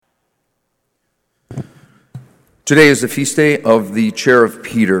Today is the feast day of the Chair of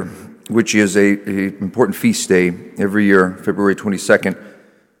Peter, which is an important feast day every year, February 22nd,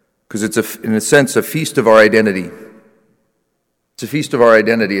 because it's, in a sense, a feast of our identity. It's a feast of our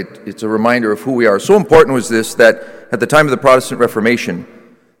identity. It's a reminder of who we are. So important was this that at the time of the Protestant Reformation,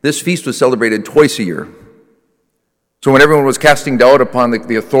 this feast was celebrated twice a year. So when everyone was casting doubt upon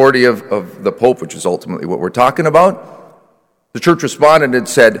the authority of the Pope, which is ultimately what we're talking about, the church responded and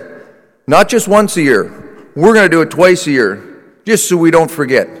said, not just once a year, we're going to do it twice a year, just so we don't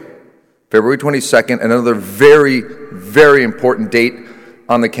forget. February 22nd, another very, very important date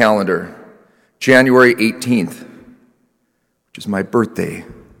on the calendar, January 18th, which is my birthday.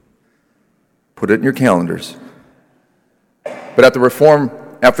 Put it in your calendars. But at the Reform,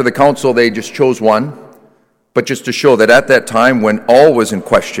 after the Council, they just chose one, but just to show that at that time, when all was in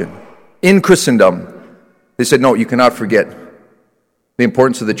question, in Christendom, they said, no, you cannot forget the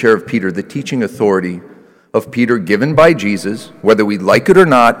importance of the Chair of Peter, the teaching authority of Peter given by Jesus, whether we like it or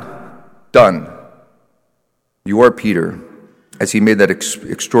not, done. You are Peter, as he made that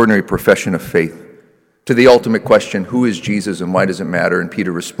extraordinary profession of faith to the ultimate question, who is Jesus and why does it matter? And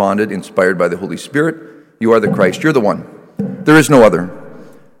Peter responded, inspired by the Holy Spirit, you are the Christ, you're the one. There is no other.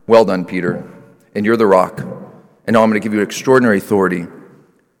 Well done, Peter, and you're the rock. And now I'm going to give you extraordinary authority.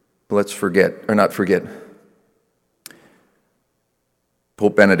 But let's not forget.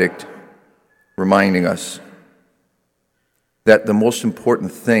 Pope Benedict reminding us that the most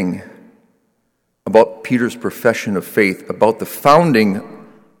important thing about Peter's profession of faith, about the founding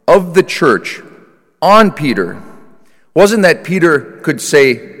of the church on Peter, wasn't that Peter could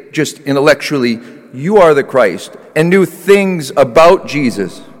say just intellectually, you are the Christ, and knew things about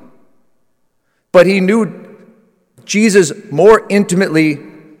Jesus. But he knew Jesus more intimately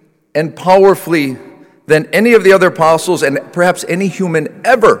and powerfully than any of the other apostles and perhaps any human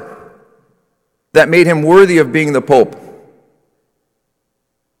ever. That made him worthy of being the Pope.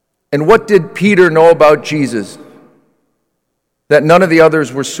 And what did Peter know about Jesus that none of the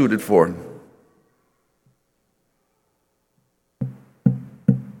others were suited for?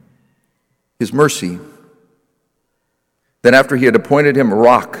 His mercy. Then after he had appointed him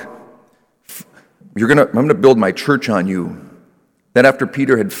rock, I'm going to build my church on you. Then after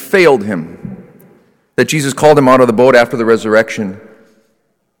Peter had failed him, that Jesus called him out of the boat after the resurrection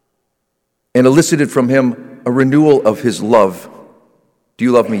and elicited from him a renewal of his love. Do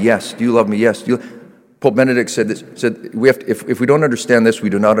you love me? Yes. Do you love me? Yes. Pope Benedict said if we don't understand this, we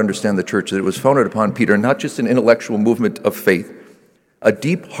do not understand the church, that it was founded upon Peter, not just an intellectual movement of faith, a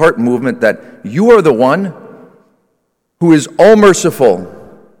deep heart movement that you are the one who is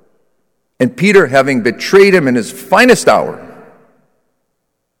all-merciful. And Peter, having betrayed him in his finest hour,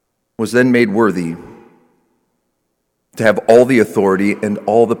 was then made worthy to have all the authority and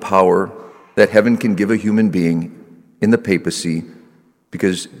all the power that heaven can give a human being in the papacy,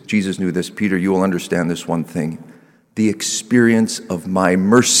 because Jesus knew this. Peter, you will understand this one thing, the experience of my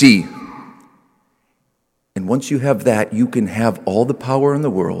mercy. And once you have that, you can have all the power in the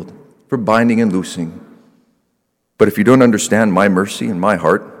world for binding and loosing. But if you don't understand my mercy and my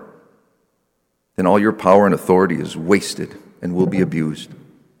heart, then all your power and authority is wasted and will be abused.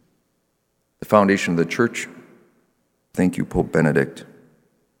 The foundation of the church, thank you, Pope Benedict,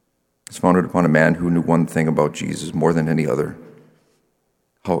 is founded upon a man who knew one thing about Jesus more than any other: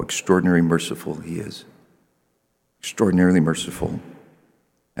 how extraordinarily merciful he is. Extraordinarily merciful.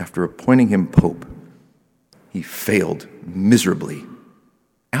 After appointing him Pope, he failed miserably.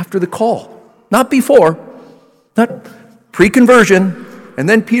 After the call, not before, not pre-conversion, and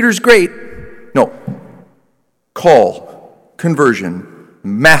then Peter's great. No. Call, conversion,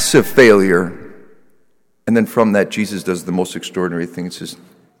 massive failure. And then from that, Jesus does the most extraordinary thing. He says,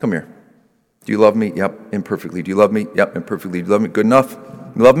 come here. Do you love me? Yep, imperfectly. Do you love me? Yep, imperfectly. Do you love me? Good enough?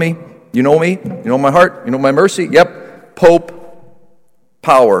 You love me? You know me? You know my heart? You know my mercy? Yep. Pope,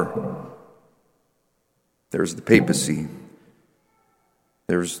 power. There's the papacy.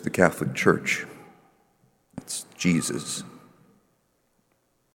 There's the Catholic Church. That's Jesus.